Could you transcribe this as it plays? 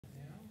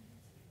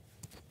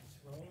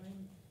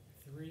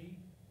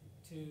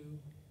2,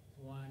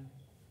 1.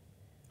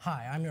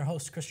 Hi, I'm your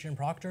host, Christian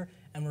Proctor,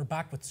 and we're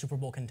back with Super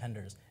Bowl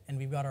contenders. And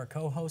we've got our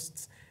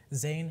co-hosts,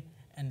 Zane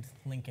and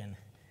Lincoln.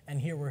 And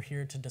here we're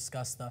here to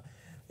discuss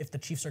if the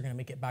Chiefs are going to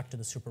make it back to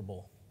the Super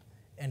Bowl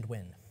and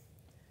win.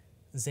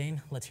 Zane,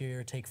 let's hear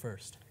your take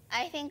first.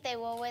 I think they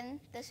will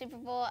win the Super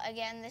Bowl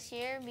again this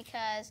year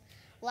because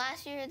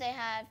last year they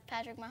had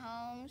Patrick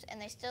Mahomes, and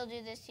they still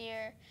do this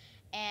year.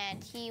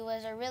 And he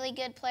was a really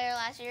good player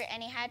last year,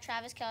 and he had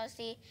Travis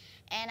Kelce.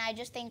 And I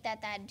just think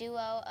that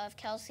duo of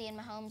Kelce and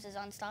Mahomes is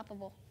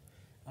unstoppable.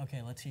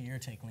 Okay, let's hear your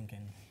take,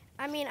 Lincoln.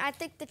 I mean, I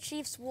think the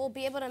Chiefs will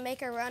be able to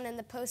make a run in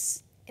the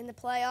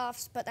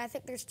playoffs, but I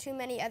think there's too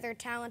many other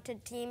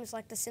talented teams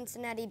like the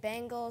Cincinnati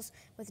Bengals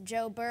with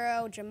Joe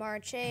Burrow, Jamar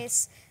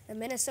Chase, the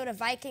Minnesota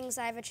Vikings.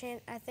 I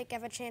think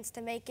have a chance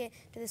to make it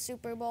to the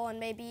Super Bowl and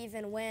maybe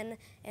even win,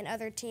 and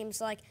other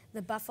teams like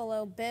the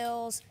Buffalo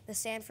Bills, the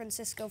San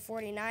Francisco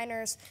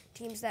 49ers,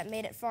 teams that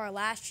made it far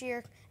last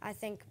year. I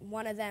think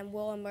one of them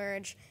will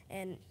emerge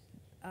and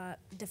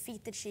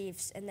defeat the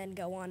Chiefs and then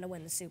go on to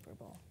win the Super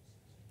Bowl.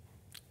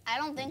 I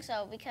don't think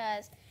so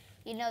because,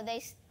 you know,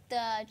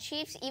 the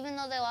Chiefs, even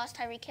though they lost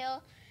Tyreek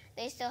Hill,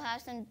 they still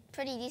have some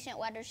pretty decent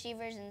wide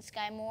receivers in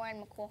Sky Moore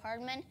and McCole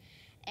Hardman.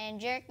 And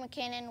Jerick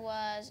McKinnon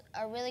was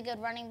a really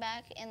good running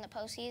back in the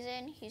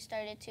postseason. He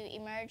started to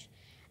emerge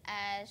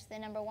as the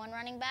 #1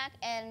 running back.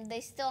 And they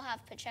still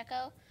have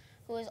Pacheco,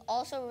 who is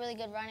also a really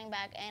good running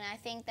back. And I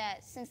think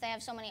that since they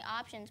have so many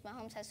options,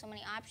 Mahomes has so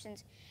many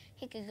options,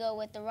 he could go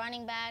with the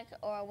running back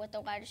or with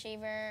the wide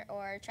receiver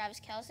or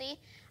Travis Kelce.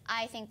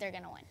 I think they're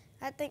going to win.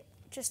 I think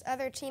just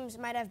other teams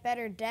might have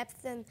better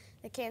depth than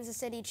the Kansas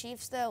City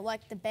Chiefs, though,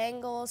 like the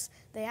Bengals.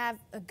 They have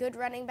a good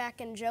running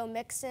back in Joe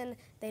Mixon.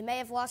 They may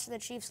have lost to the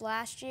Chiefs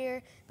last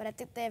year, but I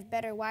think they have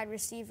better wide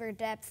receiver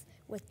depth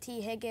with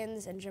T.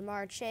 Higgins and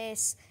Jamar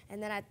Chase.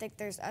 And then I think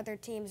there's other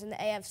teams in the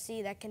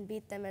AFC that can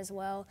beat them as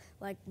well,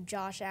 like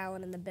Josh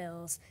Allen and the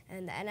Bills.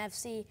 And the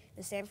NFC,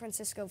 the San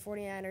Francisco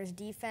 49ers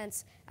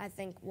defense, I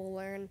think will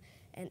learn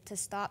to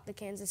stop the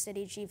Kansas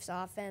City Chiefs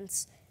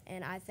offense,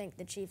 and I think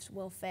the Chiefs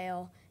will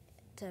fail.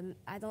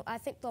 I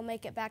think they'll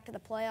make it back to the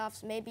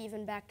playoffs, maybe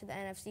even back to the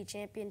NFC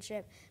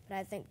Championship, but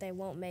I think they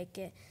won't make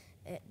it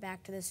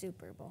back to the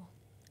Super Bowl.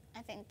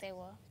 I think they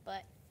will,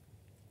 but,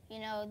 you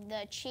know,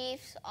 the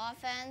Chiefs'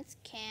 offense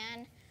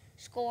can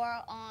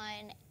score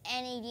on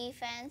any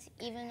defense,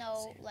 even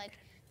though, like,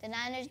 the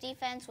Niners'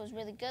 defense was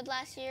really good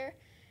last year,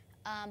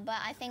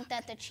 but I think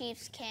that the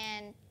Chiefs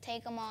can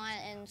take them on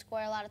and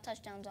score a lot of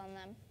touchdowns on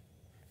them.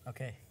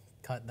 Okay,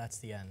 cut, that's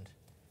the end.